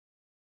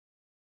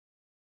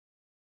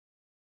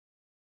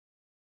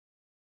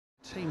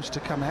Teams to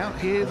come out.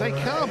 Here they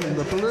come.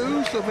 The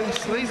blues of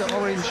Eastleigh, the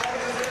orange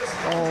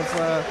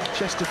of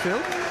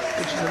Chesterfield,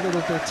 which is a little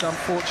bit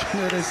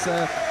unfortunate as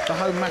the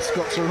home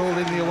mascots are all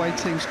in the away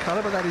team's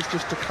colour, but that is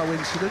just a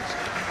coincidence.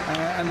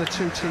 And the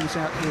two teams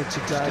out here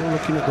today. Still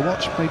looking at the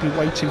watch, maybe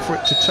waiting for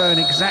it to turn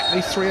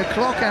exactly 3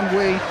 o'clock, and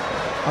we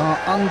are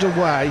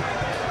underway.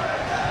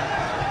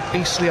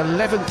 Eastleigh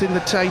 11th in the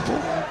table.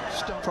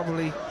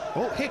 Probably.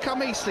 Oh, here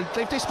come Eastleigh.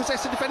 They've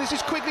dispossessed the defenders.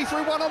 It's Quigley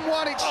through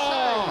one-on-one. It's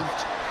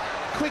saved.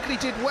 Quigley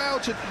did well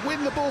to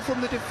win the ball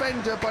from the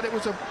defender, but it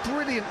was a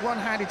brilliant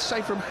one-handed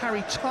save from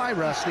Harry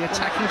Tyra. The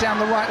attacking down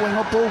the right wing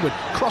of Baldwin,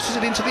 crosses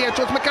it into the air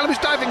towards McCallum, who's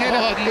diving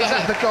header. Is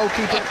that the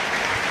goalkeeper?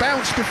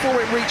 Bounced before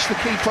it reached the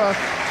keeper.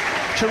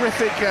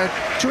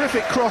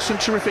 Terrific cross and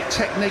terrific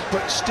technique,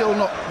 but still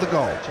not the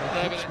goal.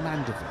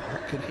 Mandeville,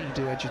 what can he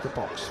do? Edge of the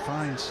box,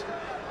 finds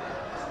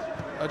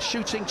a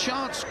shooting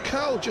chance,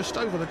 curl just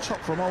over the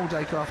top from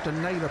Oldacre after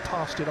Naylor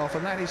passed it off,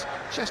 and that is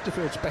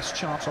Chesterfield's best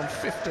chance on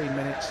 15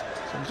 minutes.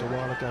 Seems a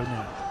while ago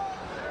now.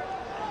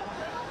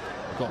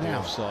 Got the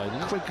offside.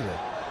 Quigley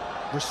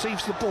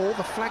receives the ball,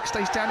 the flag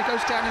stays down, it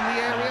goes down in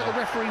the area, the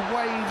referee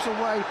waves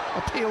away,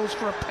 appeals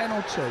for a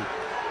penalty.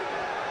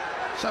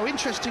 So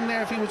interesting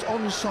there if he was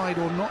onside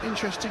or not,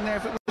 interesting there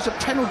if it was a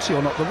penalty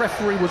or not. The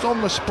referee was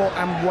on the spot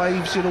and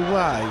waves it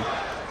away.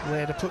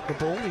 Where to put the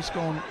ball, he's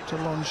gone to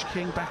Longe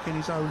King, back in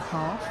his own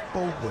half.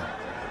 Baldwin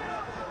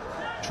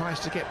tries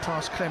to get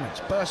past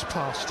Clements, bursts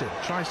past him,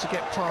 tries to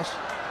get past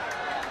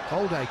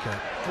Oldacre.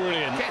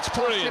 Brilliant. Gets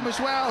past him as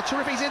well.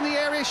 Terrific, he's in the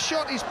area,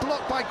 shot is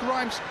blocked by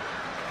Grimes.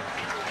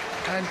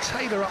 And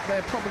Taylor up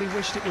there probably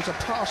wished it was a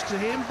pass to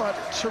him, but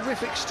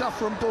terrific stuff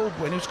from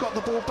Baldwin, who's got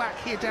the ball back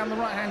here down the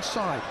right-hand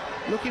side.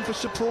 Looking for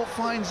support,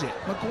 finds it.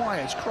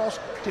 Maguire's cross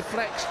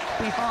deflects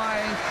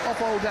behind off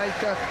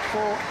Oldacre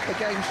for the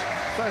game's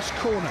first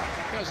corner.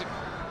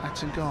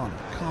 Atangana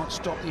can't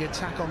stop the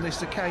attack on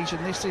this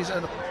occasion. This is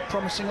a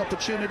promising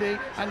opportunity,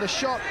 and the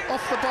shot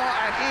off the bar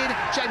and in.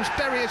 James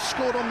Berry has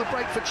scored on the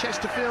break for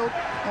Chesterfield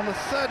on the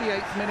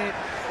 38th minute.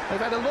 They've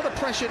had a lot of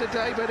pressure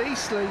today, but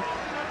Eastleigh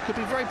could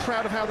be very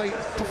proud of how they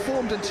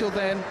performed until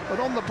then,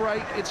 but on the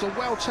break it's a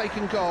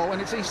well-taken goal,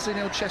 and it's Eastleigh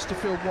 0,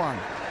 Chesterfield 1.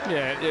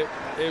 Yeah,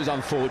 it was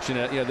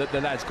unfortunate. You know,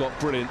 the lad's got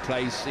brilliant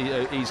pace.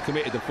 He's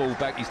committed the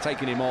full-back, he's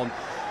taken him on.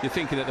 You're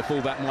thinking that the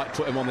full-back might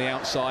put him on the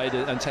outside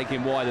and take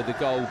him wide of the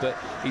goal, but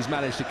he's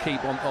managed to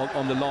keep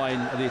on the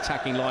line, the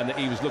attacking line that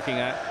he was looking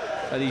at,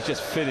 and he's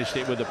just finished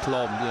it with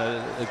aplomb. You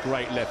know, a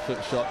great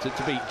left-foot shot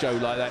to beat Joe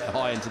like that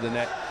high into the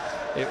net.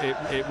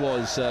 It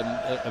was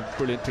a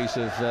brilliant piece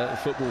of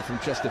football from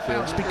Chesterfield.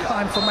 Bounce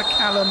behind for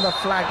McCallum, the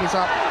flag is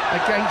up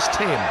against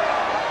him.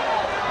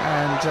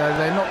 And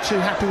they're not too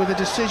happy with the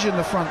decision,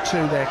 the front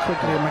two there,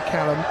 Quigley and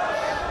McCallum.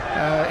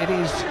 It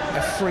is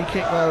a free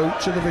kick, though,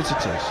 to the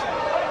visitors.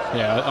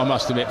 Yeah, I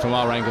must admit, from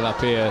our angle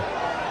up here,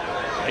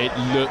 it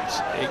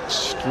looked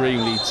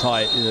extremely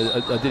tight. You know,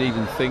 I didn't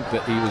even think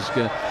that he was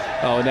going to...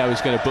 Oh, now he's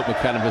going to book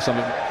McCallum for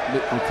something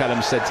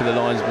McCallum said to the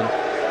linesman.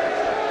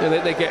 You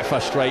know, they get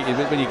frustrated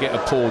when you get a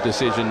poor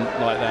decision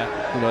like that.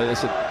 You know,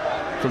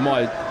 from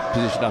my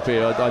position up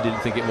here, I didn't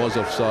think it was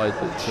offside.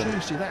 But,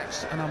 Tuesday,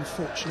 that's an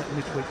unfortunate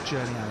midweek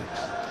journey, Alex.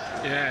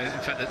 Yeah, in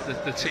fact,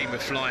 the team are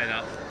flying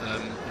up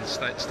and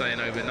staying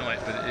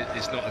overnight, but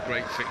it's not a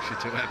great fixture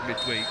to have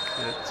midweek.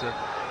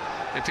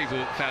 If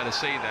people fail to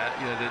see that,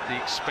 you know, the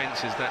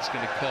expenses that's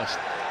going to cost.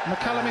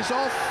 McCallum is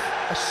off.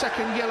 A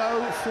second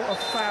yellow for a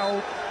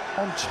foul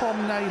on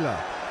Tom Naylor.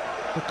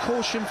 The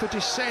caution for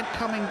dissent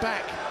coming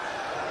back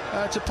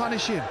to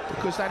punish him,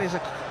 because that is a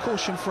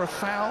caution for a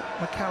foul.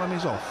 McCallum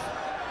is off.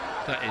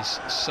 That is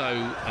so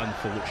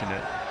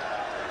unfortunate.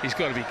 He's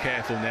got to be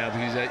careful now,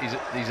 because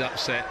he's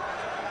upset,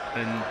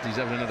 and he's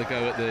having another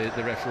go at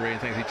the referee,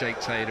 and thanks to Jake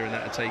Taylor, and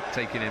that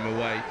taking him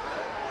away.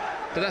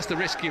 But that's the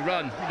risk you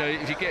run. You know,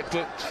 if you get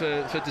booked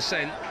for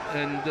dissent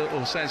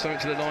or saying something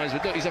to the lines,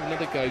 but look, he's having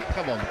another go.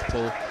 Come on,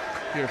 Paul,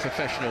 you're a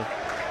professional.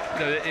 You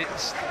know,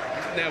 it's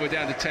now we're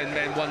down to 10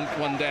 men,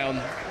 one down.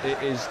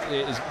 It is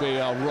we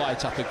are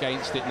right up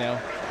against it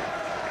now.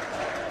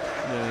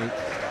 You know,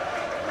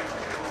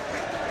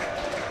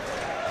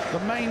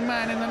 the main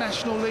man in the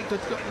National League, the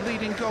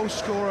leading goal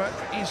scorer,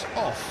 is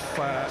off.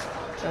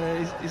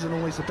 Isn't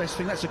always the best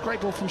thing. That's a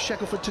great ball from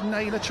Shackelford to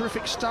Naylor.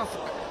 Terrific stuff.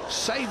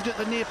 Saved at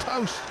the near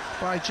post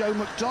by Joe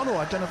McDonnell.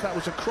 I don't know if that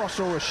was a cross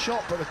or a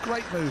shot, but a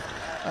great move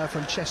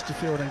from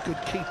Chesterfield, and good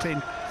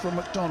keeping from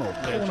McDonnell.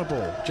 Corner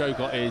ball. Joe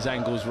got his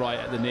angles right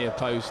at the near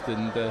post,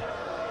 and you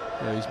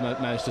know, he's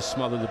managed to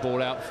smother the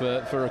ball out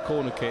for a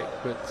corner kick.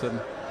 But you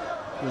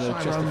know,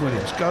 Tyrone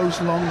Williams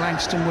goes long.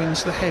 Langston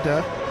wins the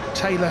header.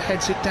 Taylor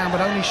heads it down,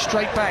 but only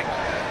straight back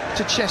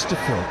to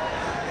Chesterfield.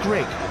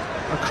 Grigg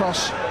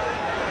across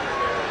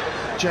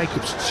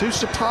Jacobs,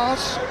 Sousa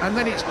pass, and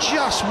then it's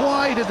just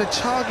wide of the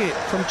target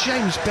from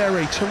James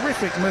Berry.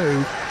 Terrific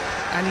move,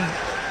 and he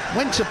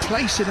went to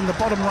place it in the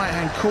bottom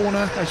right-hand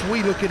corner as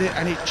we look at it,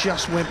 and it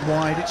just went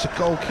wide. It's a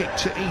goal kick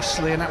to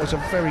Eastleigh, and that was a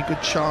very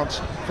good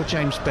chance for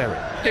James Berry.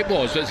 It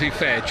was, but to be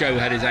fair, Joe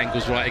had his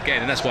angles right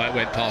again, and that's why it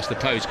went past the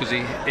post, because he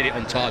hit it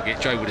on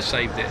target. Joe would have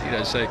saved it, you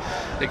know. So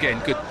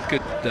again, good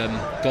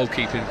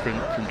goalkeeping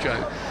from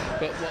Joe.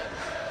 But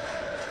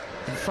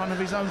in front of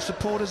his own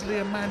supporters,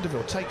 Liam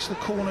Mandeville takes the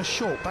corner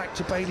short, back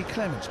to Bailey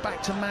Clements,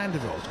 back to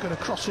Mandeville. He's going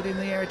to cross it in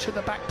the area to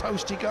the back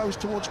post. He goes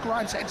towards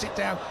Grimes, heads it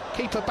down.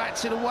 Keeper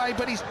bats it away,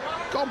 but he's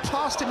gone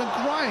past him, and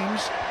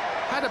Grimes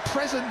had a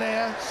present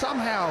there.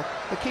 Somehow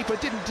the keeper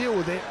didn't deal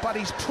with it, but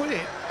he's put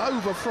it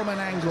over from an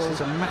angle. This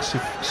is a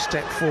massive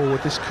step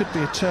forward. This could be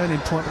a turning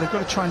point, but they've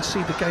got to try and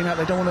see the game out.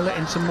 They don't want to let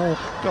in some more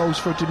goals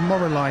for a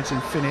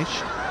demoralising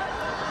finish.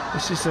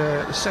 This is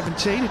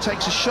 17 who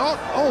takes a shot.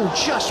 Oh,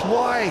 just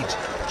wide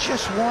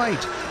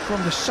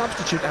from the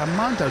substitute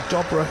Armando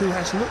Dobra, who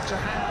has looked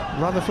at.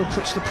 Rutherford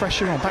puts the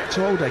pressure on, back to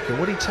Oldacre.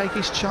 Would he take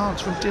his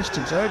chance from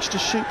distance? Urged to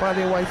shoot by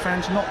the away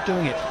fans, not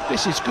doing it.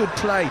 This is good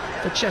play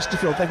for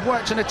Chesterfield. They've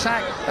worked an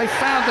attack, they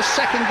found the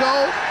second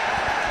goal.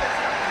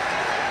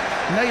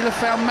 Naylor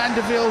found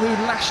Mandeville, who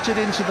lashed it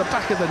into the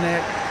back of the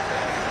net,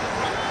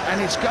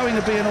 and it's going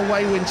to be an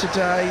away win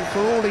today for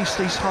all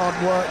Eastleigh's hard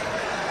work.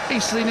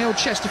 Eastleigh 0,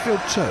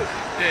 Chesterfield 2.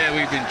 Yeah,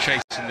 we've been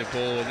chasing the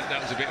ball.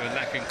 That was a bit of a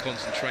lack in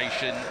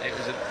concentration. It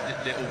was a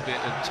little bit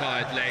of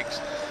tired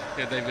legs.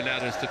 Yeah, they've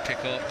allowed us to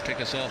pick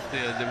us off.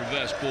 The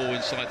reverse ball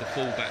inside the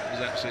fullback was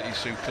absolutely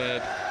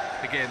superb.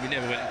 Again, we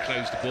never went and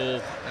closed the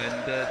ball, and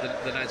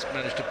the lads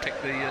managed to pick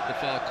the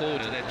far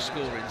corner. They were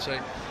scoring, so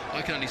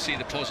I can only see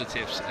the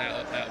positives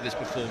out of this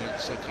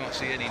performance. I can't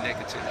see any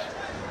negatives.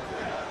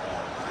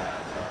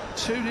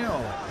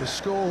 2-0, the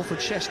score for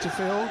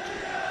Chesterfield,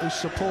 whose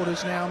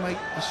supporters now make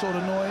the sort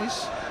of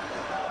noise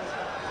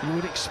you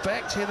would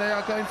expect. Here they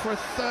are going for a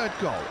third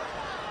goal.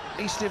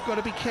 Eastleigh have got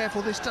to be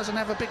careful. This doesn't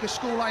have a bigger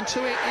scoreline to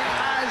it. It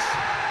has.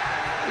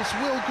 It's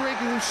Will Grigg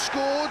who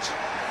scored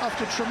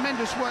after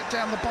tremendous work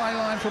down the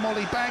byline from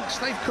Ollie Banks.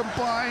 They've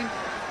combined,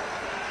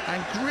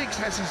 and Griggs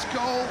has his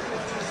goal.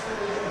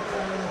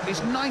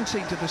 His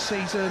 19th of the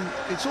season.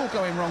 It's all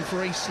going wrong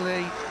for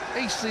Eastleigh.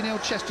 Eastleigh 0,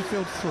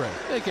 Chesterfield 3.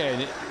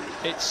 Again,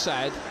 it's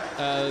sad,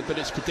 but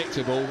it's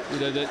predictable, you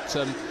know,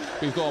 that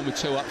we've gone with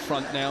 2 up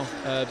front now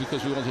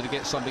because we wanted to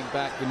get something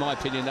back. In my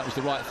opinion, that was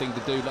the right thing to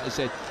do. Like I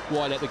said,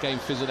 why let the game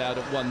fizzle out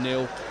at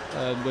 1-0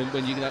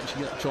 when you can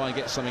actually try and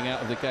get something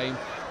out of the game?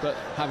 But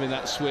having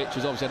that switch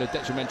has obviously had a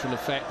detrimental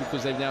effect,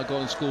 because they've now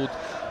gone and scored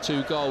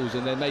 2 goals,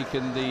 and they're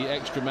making the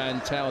extra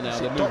man towel now.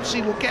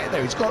 Dotsey will get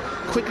there. He's got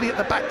quickly at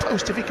the back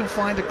post if he can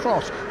find a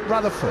cross.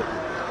 Rutherford,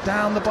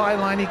 down the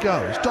byline he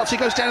goes. Dotsey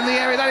goes down in the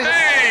area. That is...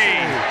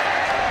 Hey!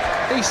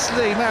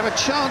 Eastleigh may have a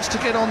chance to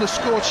get on the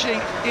score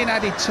sheet in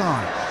added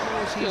time.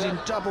 He's in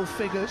double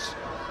figures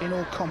in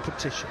all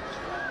competitions.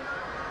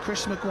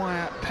 Chris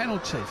Maguire,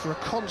 penalty for a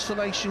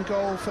consolation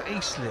goal for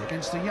Eastleigh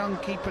against the young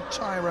keeper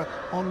Tyra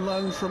on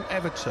loan from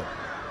Everton.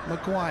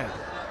 Maguire.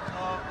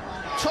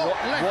 Top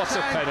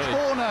left-hand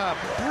corner,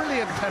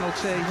 brilliant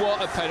penalty.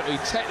 What a penalty,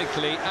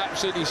 technically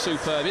absolutely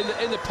superb.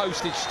 In the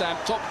postage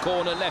stamp, top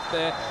corner, left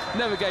there.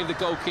 Never gave the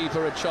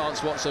goalkeeper a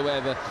chance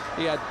whatsoever.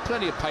 He had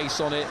plenty of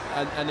pace on it,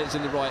 and it's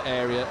in the right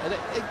area. And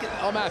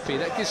I'm happy.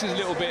 That gives us a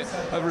little bit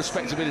of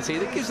respectability.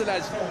 That gives the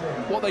lads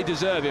what they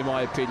deserve, in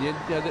my opinion.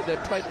 You know, they're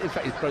playing. In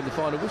fact, he's blown the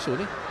final whistle,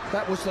 hasn't he?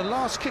 That was the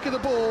last kick of the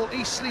ball.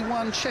 Eastleigh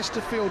 1,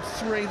 Chesterfield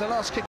 3. The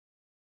last kick